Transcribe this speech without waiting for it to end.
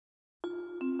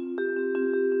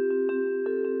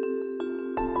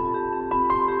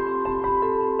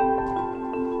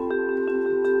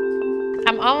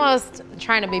I'm almost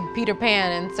trying to be Peter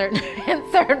Pan in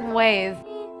certain ways.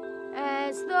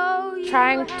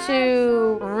 Trying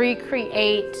to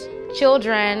recreate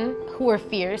children who are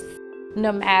fierce,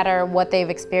 no matter what they've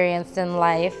experienced in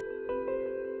life.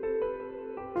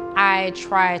 I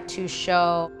try to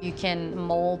show you can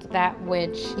mold that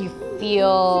which you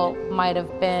feel might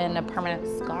have been a permanent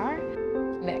scar.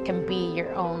 That can be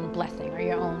your own blessing or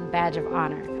your own badge of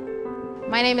honor.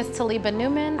 My name is Talibah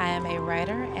Newman. I am a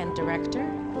writer and director.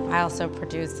 I also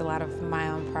produce a lot of my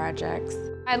own projects.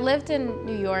 I lived in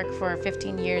New York for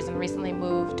 15 years and recently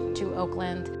moved to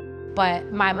Oakland,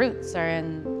 but my roots are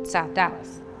in South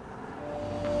Dallas.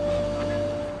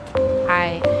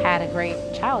 I had a great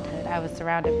childhood. I was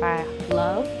surrounded by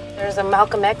love. There's a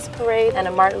Malcolm X parade and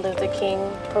a Martin Luther King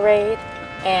parade,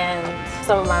 and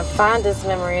some of my fondest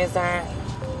memories are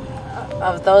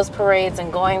of those parades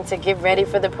and going to get ready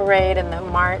for the parade and the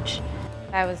march.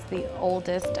 I was the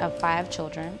oldest of 5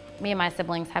 children. Me and my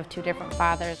siblings have 2 different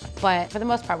fathers, but for the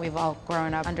most part, we've all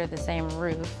grown up under the same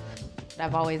roof.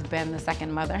 I've always been the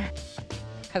second mother,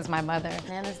 because my mother,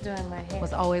 Nana's doing my hair,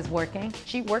 was always working.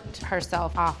 She worked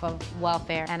herself off of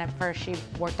welfare, and at first she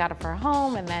worked out of her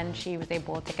home, and then she was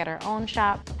able to get her own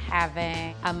shop.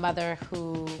 Having a mother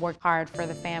who worked hard for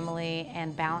the family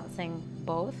and balancing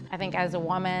both, I think as a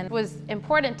woman, it was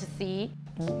important to see.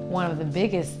 One of the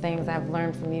biggest things I've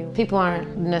learned from you, people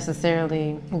aren't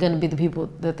necessarily going to be the people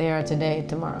that they are today,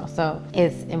 tomorrow. So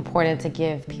it's important to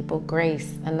give people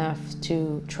grace enough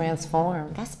to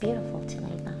transform. That's beautiful,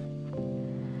 Talibah.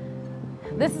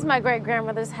 This is my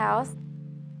great-grandmother's house.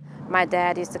 My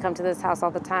dad used to come to this house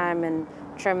all the time and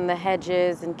trim the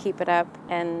hedges and keep it up.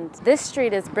 And this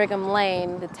street is Brigham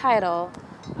Lane, the title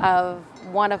of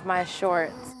one of my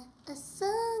shorts.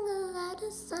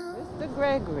 Mr.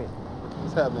 Gregory.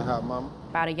 What's happening, hot mama?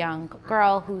 About a young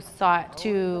girl who sought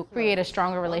to create a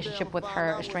stronger relationship with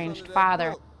her estranged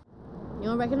father. You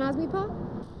don't recognize me, Pop?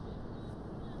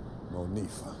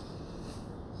 Monifa.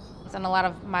 In a lot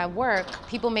of my work,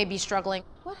 people may be struggling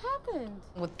What happened?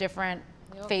 with different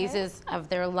phases of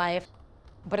their life,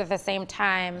 but at the same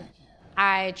time,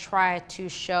 I try to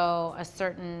show a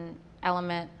certain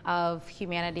element of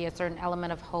humanity, a certain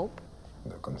element of hope.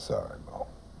 Look, I'm sorry, Mo.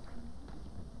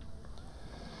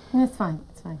 It's fine,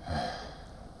 it's fine.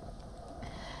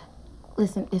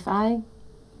 Listen, if I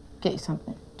get you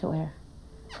something to wear,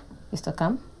 you still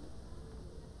come?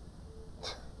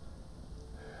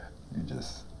 You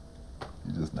just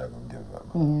not gonna give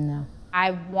up. No.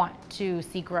 I want to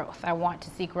see growth. I want to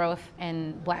see growth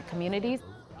in Black communities,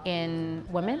 in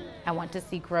women. I want to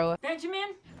see growth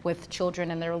Benjamin, with children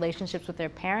and their relationships with their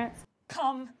parents.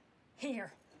 come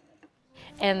here.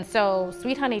 And so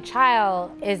Sweet Honey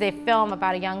Child is a film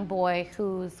about a young boy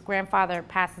whose grandfather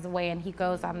passes away, and he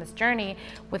goes on this journey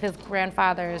with his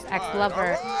grandfather's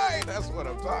ex-lover. All right, that's what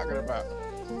I'm talking about.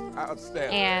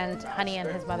 Outstanding. And Honey and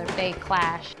his mother, they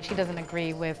clash. She doesn't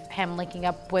agree with him linking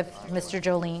up with Mr.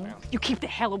 Jolene. You keep the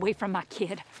hell away from my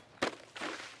kid.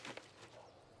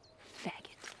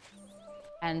 Faggot.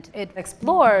 And it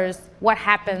explores what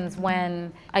happens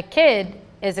when a kid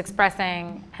is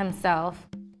expressing himself,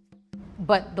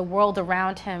 but the world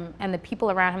around him and the people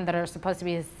around him that are supposed to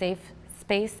be his safe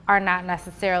space are not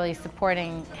necessarily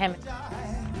supporting him.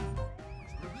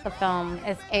 The film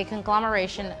is a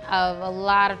conglomeration of a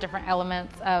lot of different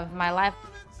elements of my life.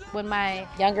 When my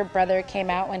younger brother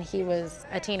came out when he was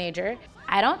a teenager,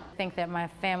 I don't think that my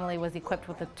family was equipped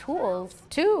with the tools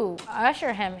to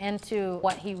usher him into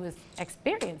what he was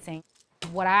experiencing.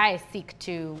 What I seek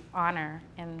to honor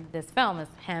in this film is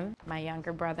him, my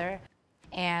younger brother,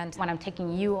 and when I'm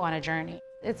taking you on a journey.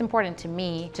 It's important to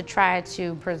me to try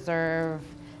to preserve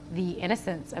the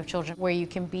innocence of children, where you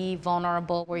can be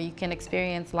vulnerable, where you can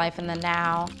experience life in the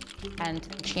now,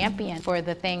 and champion for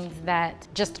the things that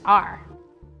just are.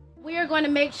 We are going to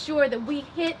make sure that we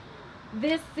hit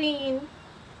this scene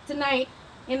tonight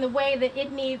in the way that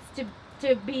it needs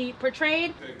to be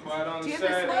portrayed. Okay, quiet on the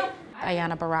set.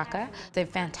 Ayana Baraka, the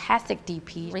fantastic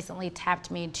DP, recently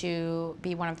tapped me to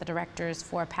be one of the directors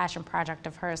for a passion project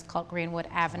of hers called Greenwood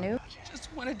Avenue. I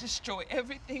just want to destroy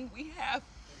everything we have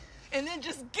and then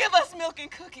just give us milk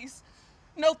and cookies.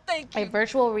 No, thank you. A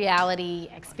virtual reality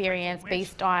experience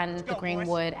based on the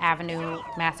Greenwood Avenue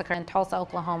massacre in Tulsa,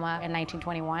 Oklahoma in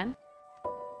 1921.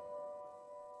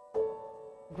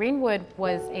 Greenwood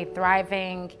was a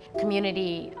thriving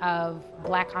community of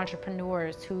Black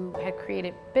entrepreneurs who had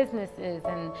created businesses,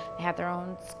 and they had their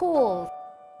own schools.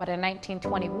 But in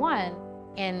 1921,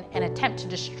 in an attempt to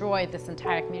destroy this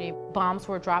entire community, bombs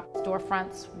were dropped,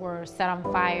 storefronts were set on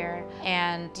fire,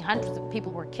 and hundreds of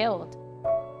people were killed.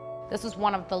 This was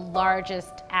one of the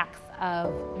largest acts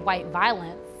of white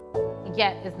violence,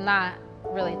 yet is not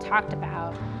really talked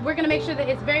about. We're gonna make sure that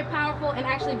it's very powerful and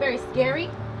actually very scary.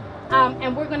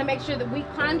 And we're gonna make sure that we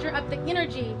conjure up the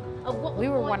energy of what We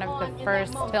were was one going of on the in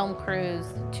first that moment. film crews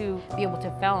to be able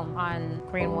to film on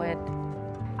Greenwood.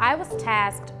 I was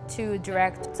tasked to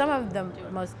direct some of the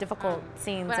most difficult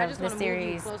scenes But I of just the wanna move you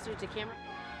series. closer to camera.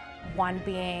 One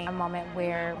being a moment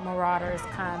where marauders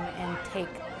come and take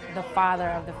the father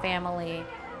of the family.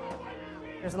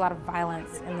 There's a lot of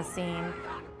violence in the scene.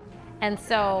 And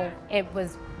so it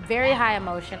was very high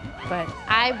emotion, but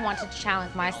I wanted to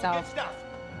challenge myself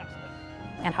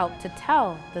and help to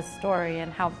tell the story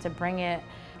and help to bring it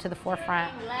to the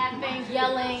forefront Laughing,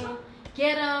 yelling,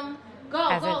 get them, go,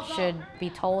 as go, it go. should be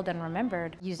told and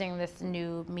remembered using this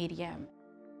new medium.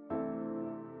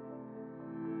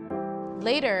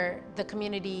 Later, the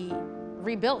community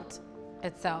rebuilt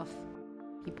itself.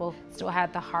 People still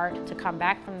had the heart to come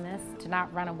back from this, to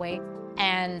not run away.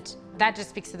 And that just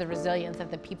speaks to the resilience of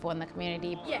the people in the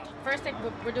community. Yeah, first thing,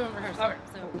 we're doing rehearsal.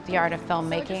 So. The art of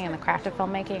filmmaking and the craft of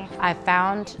filmmaking, I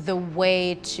found the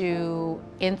way to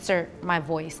insert my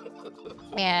voice.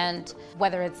 And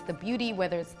whether it's the beauty,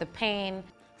 whether it's the pain,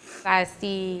 I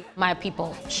see my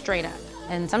people straight up.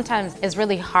 And sometimes it's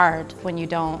really hard when you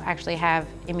don't actually have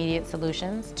immediate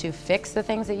solutions to fix the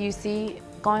things that you see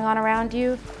going on around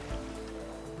you.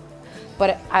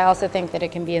 But I also think that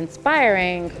it can be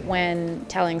inspiring when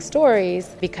telling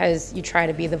stories because you try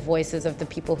to be the voices of the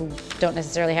people who don't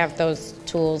necessarily have those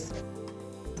tools.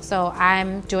 So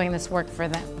I'm doing this work for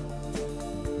them.